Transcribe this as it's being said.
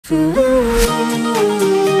These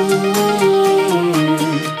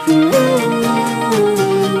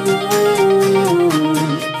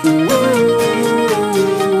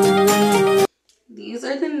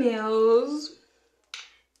are the nails.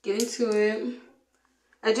 Get into it.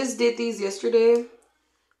 I just did these yesterday,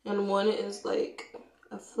 and one is like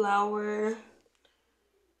a flower.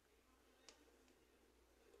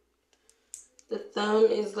 The thumb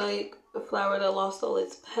is like a flower that lost all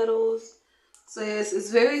its petals. So yes,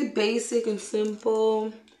 it's very basic and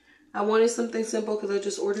simple. I wanted something simple because I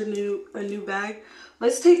just ordered a new bag.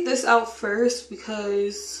 Let's take this out first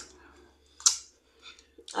because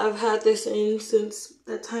I've had this in since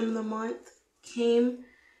that time of the month came.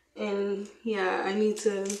 And yeah, I need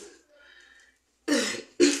to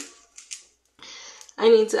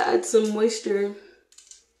add some moisture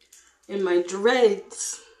in my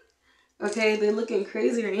dreads. Okay, they're looking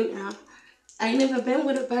crazy right now. I ain't never been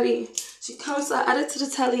with a buddy. She comes, so I add it to the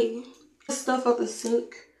telly. Stuff out the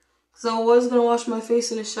sink. So I was gonna wash my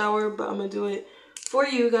face in the shower, but I'm gonna do it for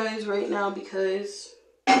you guys right now because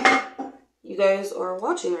you guys are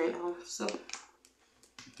watching right now. So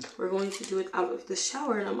we're going to do it out of the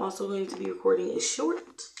shower, and I'm also going to be recording a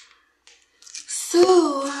short.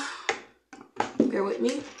 So bear with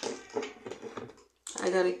me.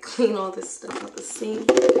 I gotta clean all this stuff out the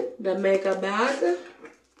sink. The makeup bag.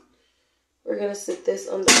 We're gonna sit this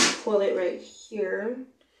on the toilet right here.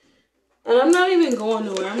 And I'm not even going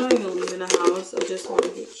nowhere. I'm not even leaving the house. I just want to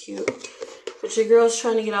get cute. But your girl's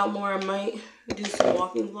trying to get out more. I might do some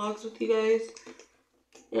walking vlogs with you guys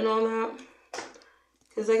and all that.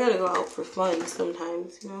 Because I gotta go out for fun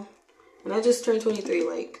sometimes, you know. And I just turned 23.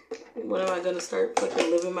 Like, when am I gonna start fucking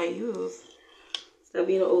living my youth? Stop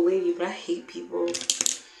being an old lady. But I hate people.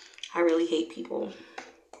 I really hate people.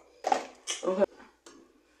 Okay.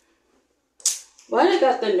 Why did I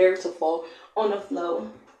got the nerve to fall on the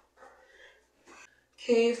floor?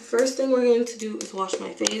 Okay, first thing we're going to do is wash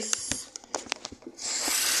my face.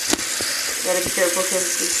 Gotta be careful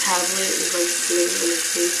because this tablet is like sitting in the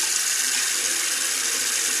face.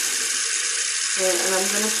 And I'm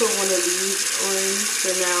gonna put one of these on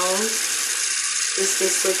for now. Just to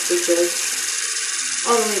slick the dreads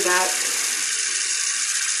all the way back.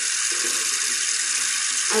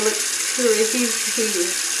 I look crazy.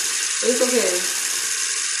 It's okay.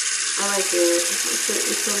 I like it.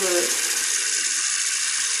 It's a look.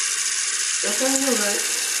 That's what I'm gonna look.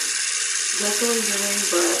 That's what I'm doing,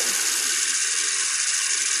 but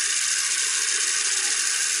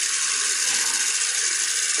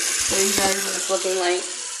so you guys what it's looking like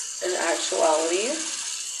in actuality.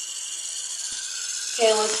 Okay,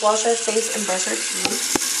 let's wash our face and brush our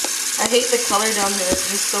teeth. I hate the color down here. It's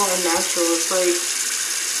just so unnatural. It's like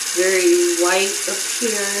very white up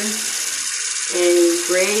here and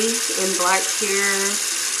gray and black here.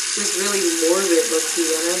 Just really morbid look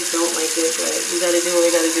here, and I don't like it, but we gotta do what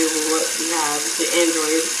we gotta do with what we have, the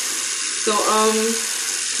Android. So,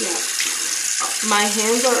 yeah. My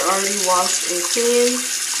hands are already washed and clean.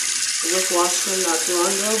 I just washed them not too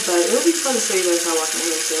long ago, but it'll be fun to show you guys how I wash my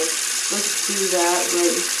hands, so let's do that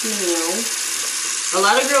right now. A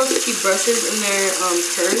lot of girls keep brushes in their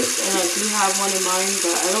purse, and I do have one in mine,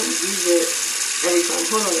 but I don't use it every time.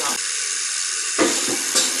 Hold on, y'all.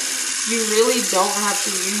 You really don't have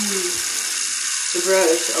to use the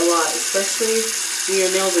brush a lot, especially when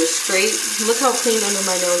your nails are straight. Look how clean under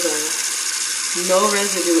my nails are. No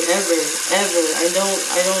residue ever. I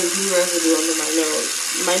don't do residue under my nails.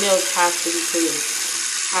 My nails have to be clean.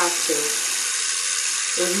 Have to.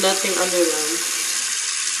 There's nothing under them.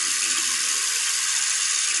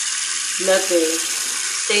 Nothing.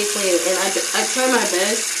 Stay clean. And I try my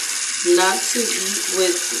best not to eat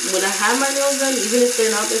with, when I have my nails done, even if they're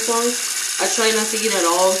not this long, I try not to eat at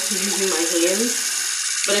all using my hands.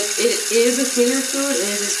 But if it is a finger food, and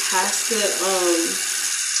it just has to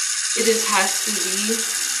be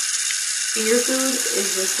finger food,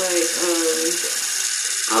 it's just like,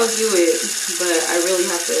 I'll do it, but I really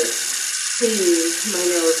have to clean my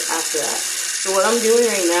nails after that. So what I'm doing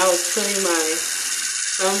right now is putting my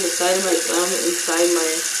thumb, the side of my thumb, inside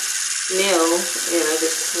my nail, and I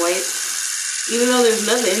just swipe, even though there's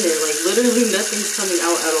nothing in there, like literally nothing's coming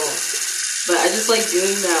out at all. But I just like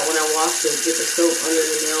doing that when I wash it, get the soap under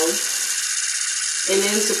the nail, and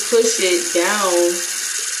then to push it down,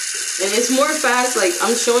 and it's more fast. Like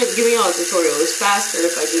I'm giving y'all a tutorial. It's faster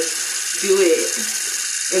if I just do it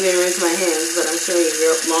and then rinse my hands, but I'm showing you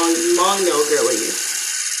long nail girlies.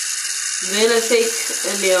 Then I take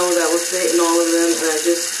a nail that will fit in all of them, and I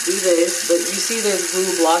just do this. But you see there's glue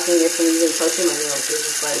blocking it from even touching my nails. So it's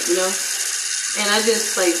just like, you know. And I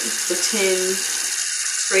just like pretend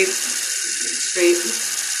scrape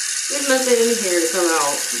There's nothing in here to come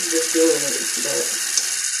out just doing it, but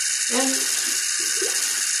yeah.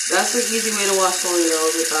 That's an easy way to wash my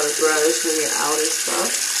nails without a brush when you're out and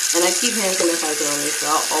stuff. And I keep hand sanitizer on me, so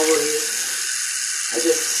I'll always, I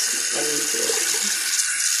need to.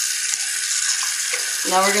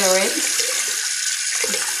 Now we're gonna rinse.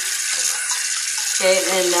 Okay,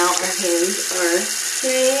 and now our hands are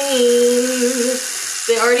clean.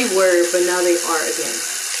 They already were, but now they are again.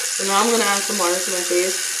 So now I'm gonna add some water to my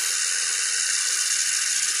face.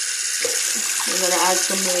 I'm gonna add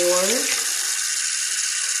some more.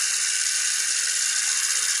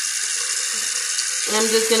 And I'm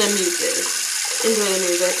just gonna mute this. Enjoy the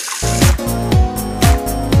music.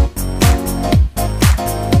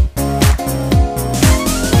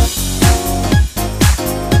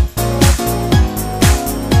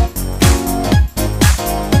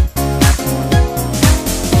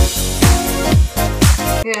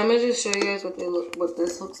 Okay, I'm gonna just show you guys what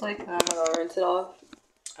this looks like. Now I'll rinse it off.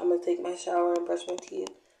 I'm gonna take my shower and brush my teeth.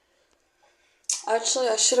 Actually,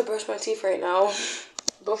 I should have brushed my teeth right now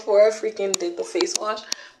before I freaking did the face wash.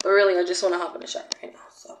 But really, I just want to hop in the shower right now.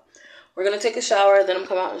 So we're gonna take a shower, then I'm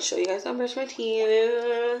come out and show you guys how I brush my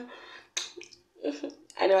teeth.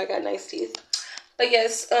 I know I got nice teeth, but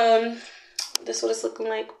yes, this is what it's looking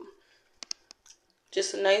like.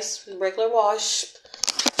 Just a nice regular wash.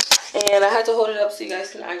 And I had to hold it up so you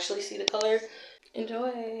guys can actually see the color. Enjoy.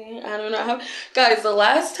 I don't know how. Guys, the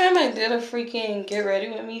last time I did a freaking Get Ready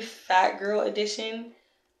With Me Fat Girl edition,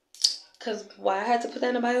 because why I had to put that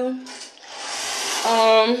in the bio?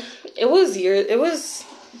 It was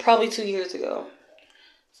probably 2 years ago.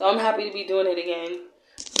 So I'm happy to be doing it again.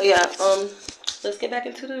 But yeah, let's get back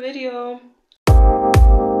into the video.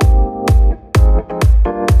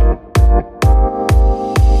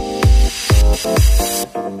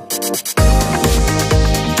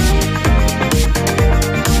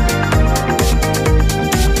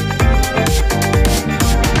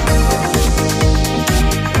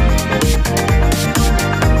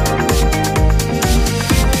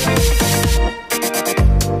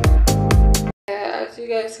 You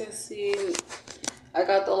guys can see I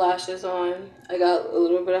got the lashes on. I got a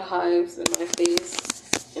little bit of hives in my face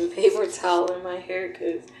and paper towel in my hair,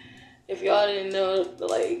 because if y'all didn't know,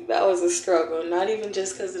 like, that was a struggle. Not even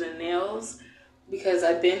just because of the nails, because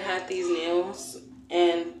I've been had these nails,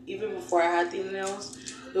 and even before I had these nails,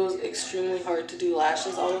 it was extremely hard to do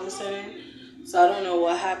lashes all of a sudden. So I don't know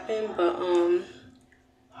what happened, but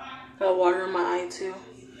got water in my eye too.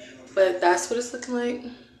 But that's what it's looking like.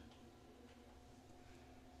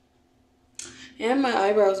 And my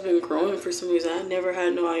eyebrows been growing for some reason. I never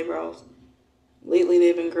had no eyebrows. Lately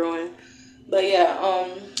they've been growing. But yeah,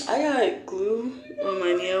 I got glue on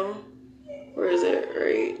my nail. Where is it?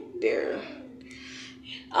 Right there.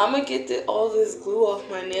 I'm gonna get all this glue off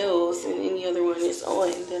my nails and any other one is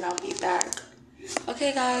on. Then I'll be back.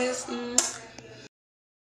 Okay, guys.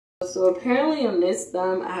 So apparently on this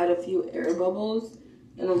thumb, I had a few air bubbles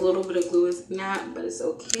and a little bit of glue is not, but it's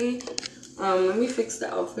okay. Let me fix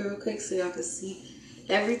the outfit real quick so y'all can see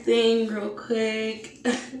everything real quick.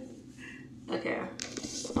 Okay,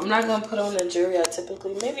 I'm not gonna put on the jewelry I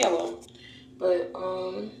typically, maybe I will, but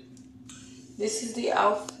this is the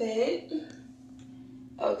outfit.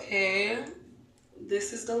 Okay,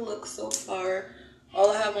 this is the look so far. All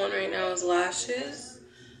I have on right now is lashes,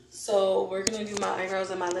 so we're gonna do my eyebrows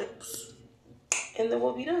and my lips and then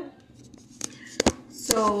we'll be done.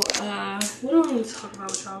 So what do I want to talk about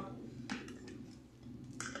with y'all?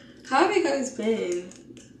 How have you guys been?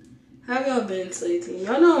 How have y'all been, Slay Team?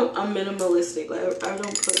 Y'all know I'm minimalistic. Like, I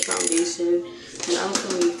don't put foundation, and I don't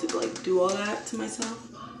really need to, like, do all that to myself.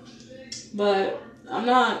 But I'm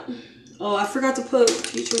not... Oh, I forgot to put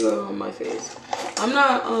tea tree oil on my face. I'm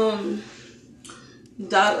not,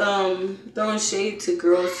 throwing shade to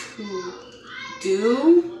girls who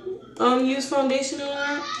do, use foundation a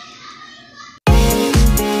lot.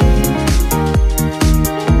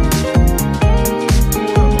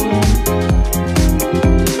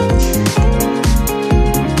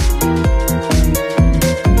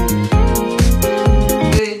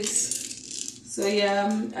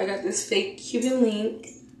 I got this fake Cuban link,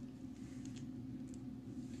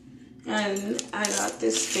 and I got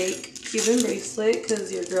this fake Cuban bracelet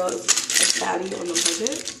because your girl is a baddie on the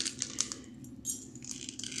budget.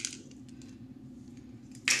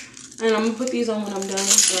 And I'm gonna put these on when I'm done,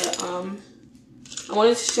 but I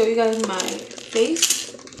wanted to show you guys my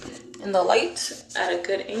face in the light at a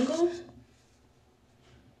good angle.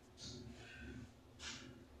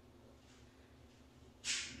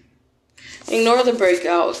 Ignore the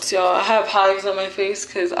breakouts, y'all. I have hives on my face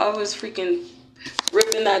because I was freaking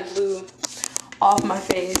ripping that glue off my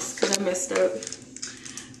face because I messed up.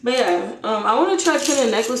 But yeah, I want to try putting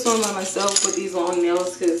a necklace on by myself with these long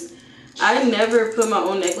nails because I never put my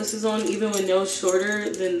own necklaces on, even with nails shorter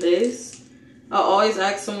than this. I always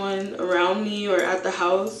ask someone around me or at the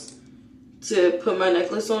house to put my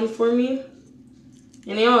necklace on for me,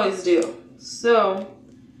 and they always do. So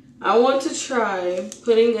I want to try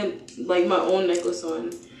putting like my own necklace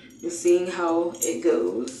on and seeing how it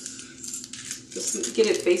goes. Just get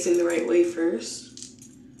it facing the right way first.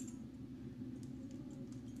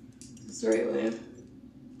 That's the right way.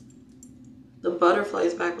 The butterfly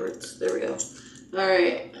is backwards. There we go. All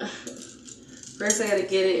right. First, I gotta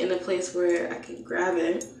get it in a place where I can grab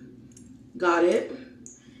it. Got it.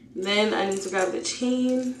 Then I need to grab the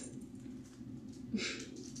chain.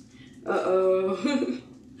 Uh-oh.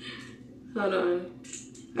 Hold on.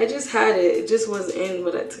 I just had it. It just wasn't in,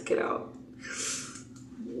 but I took it out.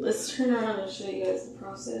 Let's turn around and show you guys the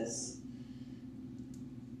process.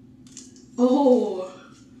 Oh,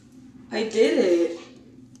 I did it.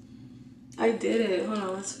 I did it. Hold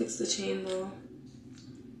on, let's fix the chain though.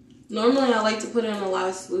 Normally I like to put it on the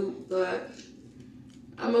last loop, but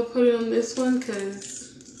I'm gonna put it on this one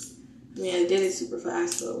because I mean I did it super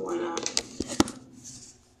fast, so why not?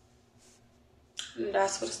 And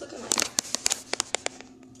that's what it's looking like.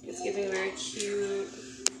 It's giving very cute.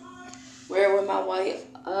 Wear it with my white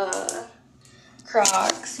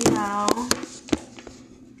Crocs, you know.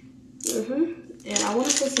 And I want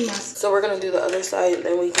to put some mascara. So we're gonna do the other side, and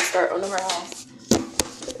then we can start on the brows.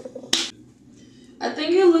 I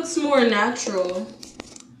think it looks more natural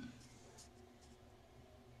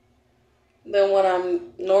than what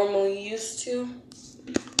I'm normally used to.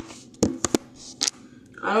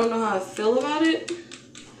 I don't know how I feel about it,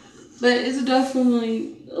 but it's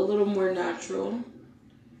definitely a little more natural,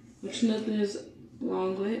 which nothing is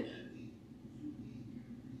wrong with.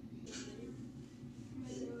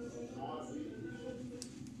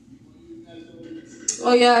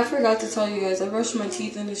 Oh yeah, I forgot to tell you guys, I brushed my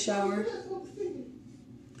teeth in the shower.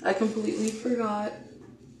 I completely forgot.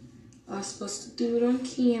 I was supposed to do it on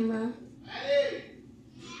camera.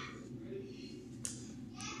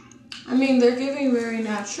 I mean, they're giving very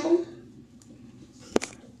natural.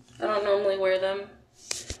 I don't normally wear them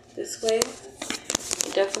this way.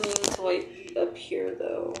 You definitely need to wipe up here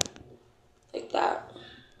though. Like that.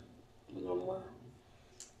 A little more.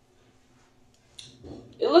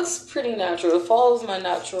 It looks pretty natural. It follows my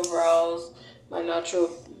natural brows, my natural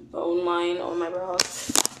bone line on my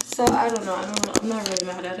brows. So I don't know. I'm not really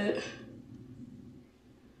mad at it.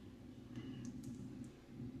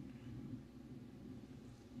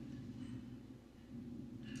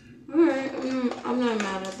 Alright, I'm not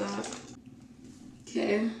mad at that.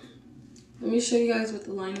 Okay. Let me show you guys what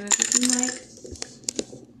the liner is looking like.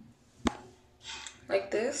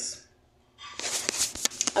 Like this.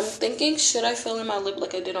 I'm thinking, should I fill in my lip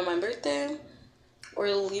like I did on my birthday? Or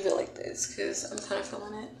leave it like this, because I'm kind of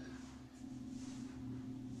feeling it.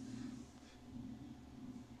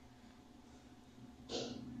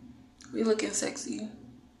 We looking sexy.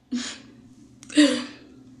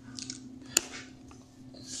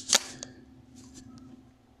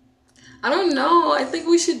 I don't know. I think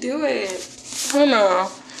we should do it. Hold on.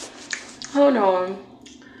 Hold on.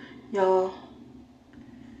 Y'all.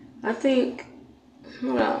 I think...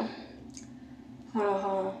 Hold on. Hold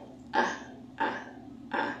on.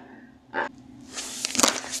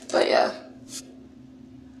 But yeah.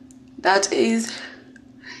 That is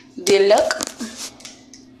the look.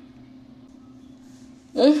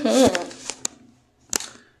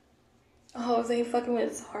 Oh, they fucking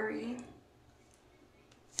with sorry.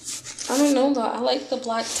 I don't know though. I like the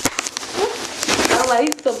black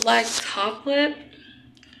top lip,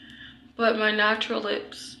 but my natural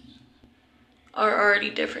lips are already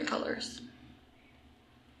different colors.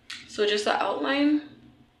 So just the outline.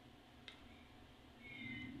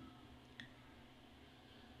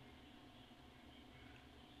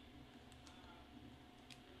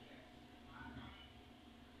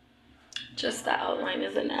 Just the outline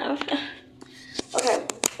is enough. Okay,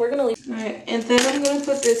 we're gonna leave. All right, and then I'm gonna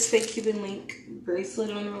put this fake Cuban link bracelet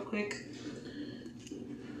on real quick.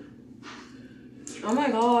 Oh my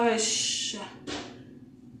gosh.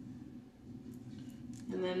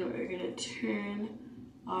 And then we're gonna turn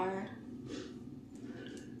our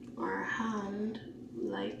hand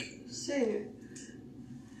like so.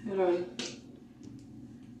 Hold on.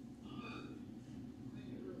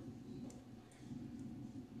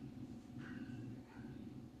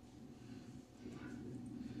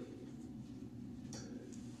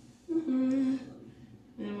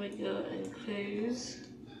 Then we go and close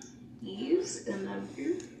these and then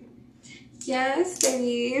here. Yes,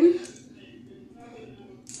 baby.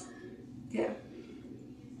 Okay.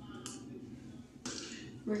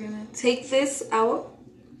 We're gonna take this out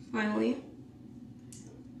finally.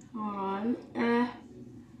 Hold on.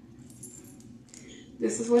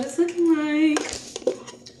 This is what it's looking like.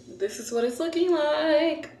 This is what it's looking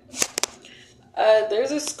like.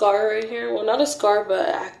 There's a scar right here. Well, not a scar, but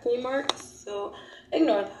acne marks. So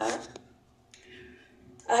ignore that.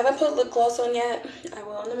 I haven't put lip gloss on yet. I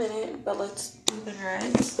will in a minute, but let's do the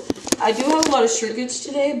dreads. I do have a lot of shrinkage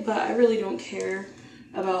today, but I really don't care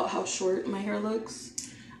about how short my hair looks.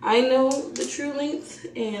 I know the true length,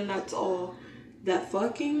 and that's all that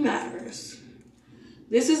fucking matters.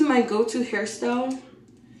 This is my go-to hairstyle.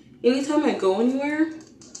 Anytime I go anywhere,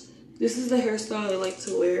 this is the hairstyle I like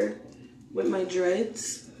to wear with my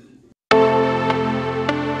dreads.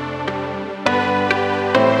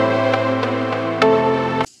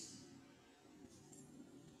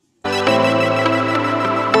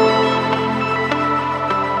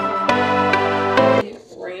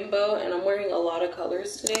 Rainbow, and I'm wearing a lot of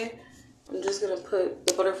colors today. I'm just gonna put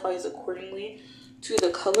the butterflies accordingly to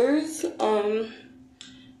the colors. I'm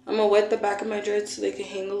gonna wet the back of my dreads so they can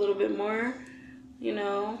hang a little bit more, you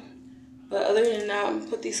know. But other than that, I'm gonna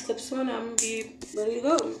put these clips on. I'm gonna be ready to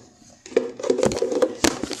go.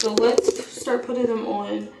 So let's start putting them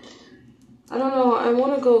on. I don't know. I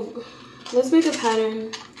want to go. Let's make a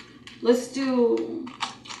pattern. Let's do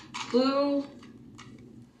blue.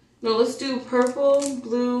 No, let's do purple,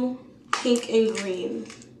 blue, pink, and green.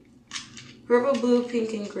 Purple, blue,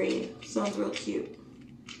 pink, and green. Sounds real cute.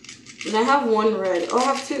 And I have one red. Oh, I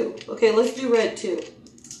have two. Okay, let's do red too.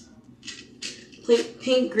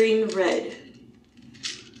 Pink, green, red.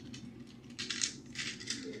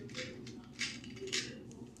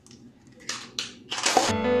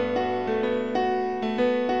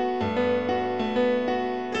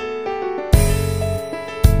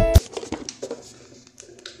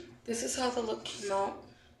 This is how the look came out.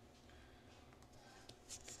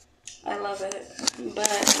 I love it, but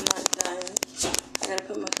I'm not done. I gotta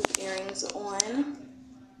put my hoop earrings on, and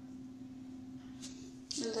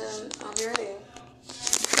then I'll be ready.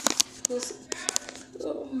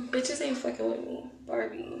 Oh, bitches ain't fucking with me.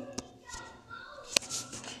 Barbie.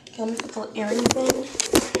 Okay, let me put the earrings on,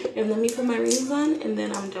 and let me put my rings on, and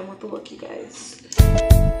then I'm done with the look, you guys.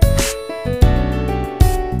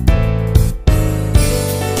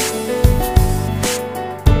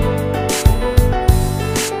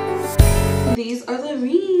 These are the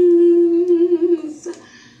rings.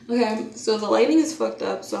 Okay, so the lighting is fucked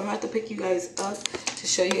up, so I'm gonna have to pick you guys up to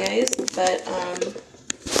show you guys. But oh,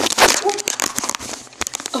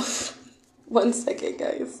 1 second,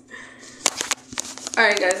 guys. All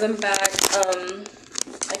right, guys, I'm back.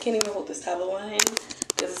 I can't even hold this tablet in my hand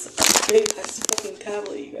because it's a big ass fucking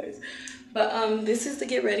tablet, you guys. But this is to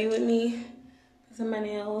get ready with me. These are my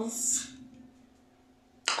nails.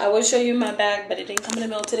 I will show you my bag, but it didn't come in the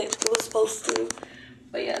mail today. It was supposed to.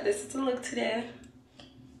 But yeah, this is the look today.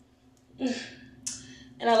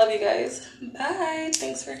 And I love you guys. Bye.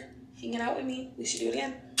 Thanks for hanging out with me. We should do it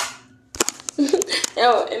again.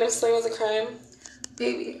 Oh, and if slaying was a crime,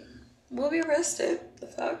 baby, we'll be arrested. The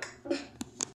fuck?